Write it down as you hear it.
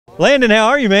Landon, how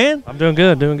are you, man? I'm doing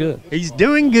good, doing good. He's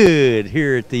doing good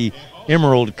here at the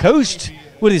Emerald Coast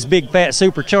with his big fat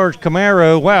supercharged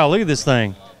Camaro. Wow, look at this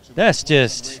thing. That's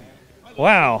just,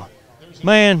 wow.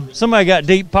 Man, somebody got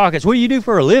deep pockets. What do you do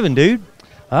for a living, dude?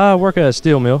 I work at a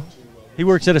steel mill. He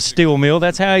works at a steel mill.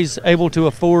 That's how he's able to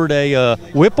afford a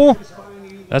Whipple?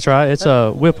 That's right. It's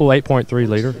a Whipple 8.3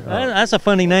 liter. That's a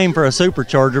funny name for a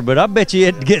supercharger, but I bet you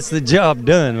it gets the job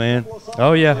done, man.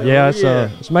 Oh, yeah. Yeah,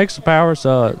 it makes the power.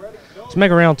 It's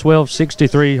making around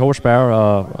 1263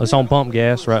 horsepower. It's on pump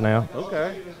gas right now.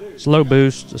 Okay. It's low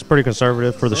boost. It's pretty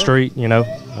conservative for the street, you know.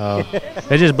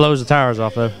 It just blows the tires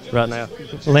off, though, right now.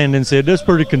 Landon said, that's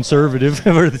pretty conservative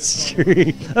for the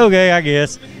street. Okay, I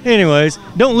guess. Anyways,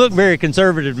 don't look very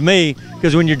conservative to me,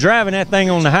 because when you're driving that thing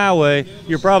on the highway,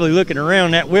 you're probably looking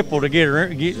around that Whipple to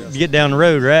get down the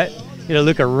road, right? You know,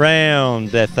 look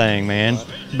around that thing, man.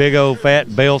 Big old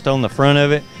fat belt on the front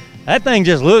of it. That thing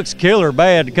just looks killer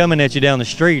bad coming at you down the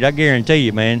street, I guarantee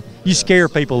you, man. You scare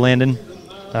people, Landon.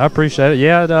 I appreciate it.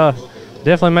 Yeah, it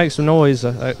definitely makes some noise.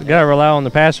 I got to rely on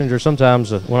the passenger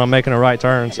sometimes when I'm making a right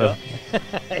turn. So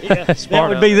that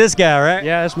would be this guy, right?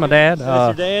 Yeah, that's my dad.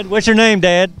 That's your dad. What's your name,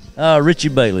 Dad? Richie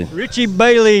Bailey. Richie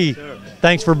Bailey. Sure.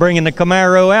 Thanks for bringing the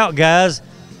Camaro out, guys.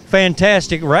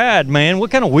 Fantastic ride, man.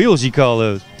 What kind of wheels you call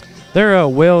those? They're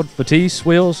Weld Fatisse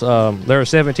wheels. They're a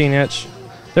 17-inch.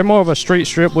 They're more of a street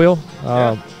strip wheel.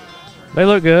 They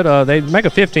look good. They make a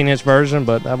 15-inch version,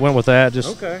 but I went with that.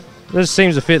 This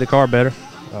seems to fit the car better.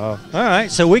 All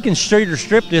right, so we can street or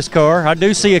strip this car. I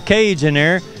do see a cage in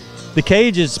there. The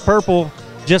cage is purple,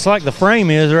 just like the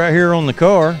frame is right here on the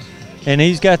car. And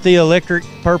he's got the electric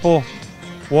purple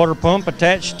water pump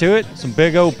attached to it. Some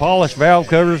big old polished valve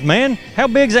covers. Man, how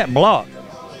big's that block?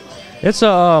 It's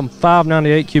a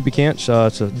 598 cubic inch.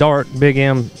 It's a Dart Big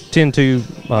M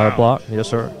 10.2 block. Yes,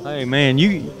 sir. Hey, man,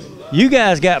 you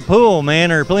guys got pull,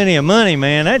 man, or plenty of money,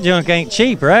 man. That junk ain't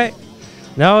cheap, right?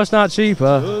 No, it's not cheap.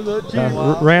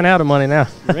 Ran out of money now.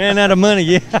 Ran out of money,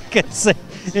 yeah, I can see.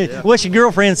 Yeah. What's your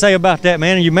girlfriend say about that,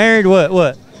 man? Are you married?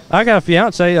 What? I got a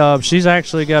fiance. She's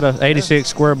actually got an 86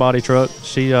 square body truck.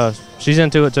 She's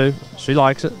into it too. She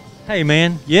likes it. Hey,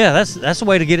 man, yeah, that's the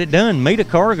way to get it done. Meet a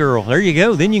car girl. There you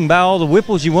go. Then you can buy all the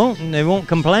Whipples you want, and they won't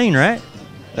complain, right?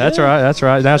 That's right. That's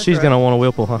right. Now she's gonna want a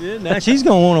Whipple, huh? Yeah, now she's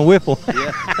gonna want a Whipple.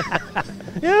 Yeah.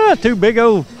 Yeah, two big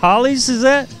old Hollies. Is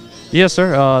that? Yes,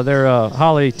 sir. They're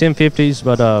Holly 1050s,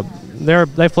 but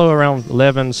they flow around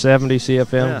 1170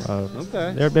 CFM. Yeah.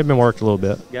 Okay. They've been worked a little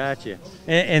bit. Gotcha.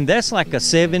 And that's like a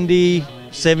 70,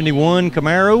 71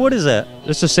 Camaro. What is that?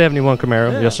 It's a 71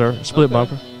 Camaro. Yeah. Yes, sir. Split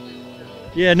bumper.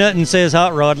 Yeah, nothing says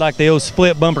hot rod like the old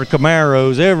split bumper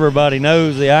Camaros. Everybody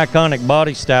knows the iconic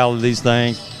body style of these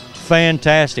things.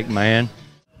 Fantastic, man.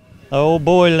 Oh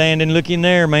boy, Landon, look in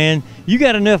there, man. You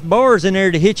got enough bars in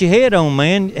there to hit your head on,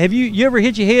 man. Have you ever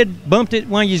hit your head, bumped it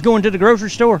when you was going to the grocery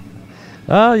store?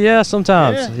 Yeah,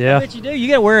 sometimes. Yeah. I bet you do. You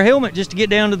got to wear a helmet just to get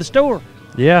down to the store.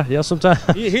 Yeah, sometimes.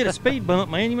 You hit a speed bump,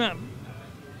 man. You might.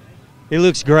 It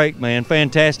looks great, man.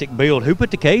 Fantastic build. Who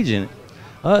put the cage in it?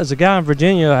 It's a guy in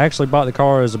Virginia. I actually bought the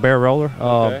car as a bare roller.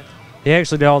 Okay. He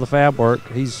actually did all the fab work.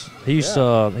 He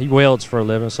welds for a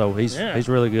living, so he's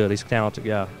really good. He's a talented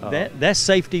guy. That's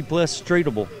safety plus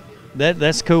streetable.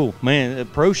 That's cool, man.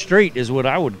 Pro street is what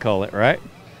I would call it, right?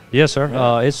 Yes, sir.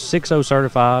 It's 6.0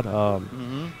 certified.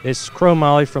 It's chrome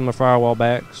moly from the firewall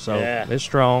back, so it's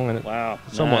strong and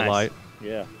somewhat light.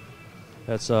 Yeah.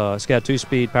 It's got a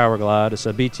 2-speed power glide. It's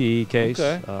a BTE case.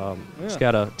 Okay. It's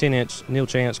got a 10-inch Neil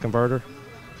Chance converter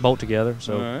bolt together,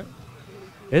 so. All right.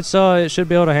 It should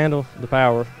be able to handle the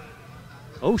power.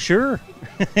 Oh, sure.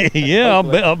 Yeah,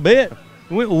 I'll bet.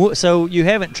 So you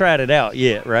haven't tried it out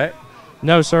yet, right?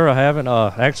 No, sir, I haven't.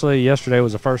 Actually, yesterday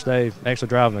was the first day actually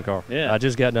driving the car. Yeah. I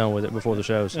just got done with it before the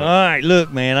show. So. All right,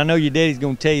 look, man, I know your daddy's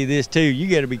going to tell you this, too.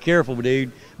 You got to be careful,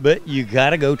 dude, but you got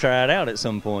to go try it out at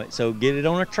some point. So get it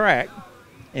on a track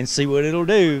and see what it'll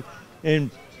do.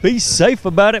 And be safe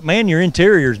about it, man. Your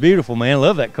interior is beautiful, man.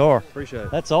 Love that car. Appreciate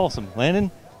it. That's awesome.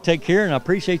 Landon, take care, and I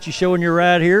appreciate you showing your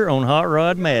ride here on Hot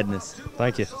Rod Madness.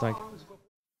 Thank you.